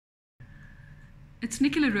It's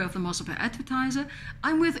Nickey of the Mossel Bay Advertiser.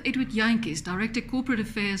 I'm with Edward Jantjies, Director Corporate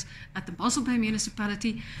Affairs at the Mossel Bay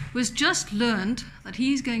Municipality, who has just learned that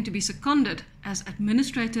he's going to be seconded as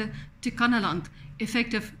Administrator to Kannaland,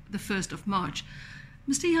 effective the 1st of March.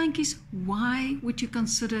 Mr. Jantjies, why would you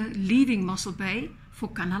consider leaving Mossel Bay for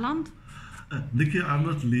Kannaland? Nickey, I'm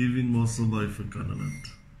not leaving Mossel Bay for Kannaland.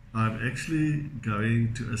 I'm actually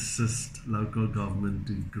going to assist local government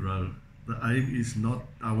to grow. The aim is not,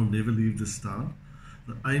 I will never leave this town.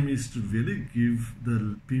 The aim is to really give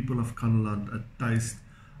the people of Kannaland a taste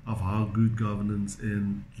of how good governance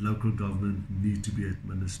and local government need to be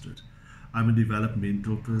administered. I'm a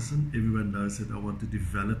developmental person. Everyone knows that I want to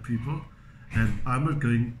develop people. And I'm not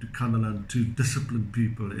going to Kannaland to discipline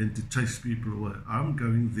people and to chase people away. I'm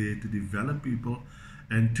going there to develop people,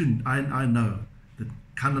 and I know that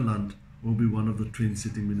Kannaland will be one of the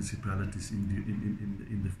trend-setting municipalities in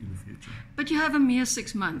the future. But you have a mere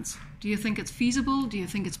 6 months. Do you think it's feasible? Do you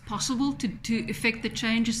think it's possible to effect the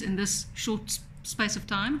changes in this short space of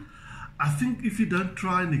time? I think if you don't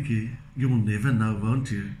try, Nickey, you'll never know,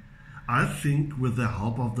 won't you? I think with the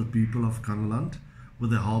help of the people of Kannaland,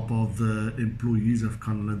 with the help of the employees of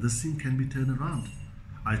Kannaland, this thing can be turned around.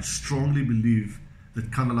 I strongly believe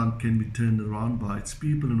that Kannaland can be turned around by its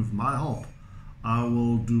people, and with my help, I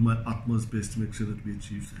will do my utmost best to make sure that we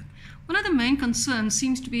achieve that. One of the main concerns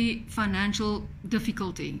seems to be financial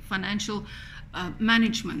difficulty, financial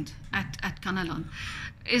management at Kannaland.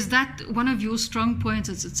 Is that one of your strong points?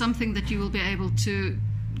 Is it something that you will be able to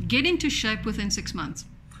get into shape within 6 months?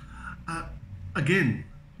 Again,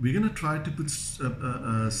 we're going to try to put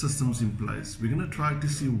systems in place. We're going to try to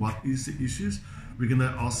see what is the issues. We're going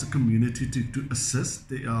to ask the community to assist.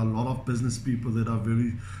 There are a lot of business people that are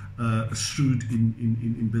very shrewd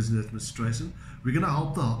in business administration. We're going to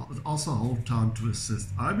help also whole town to assist.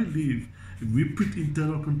 I believe if we put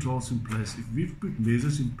internal controls in place, if we put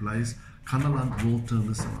measures in place, Kannaland will turn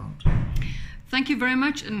this around. Thank you very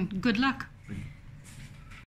much and good luck. Thank you.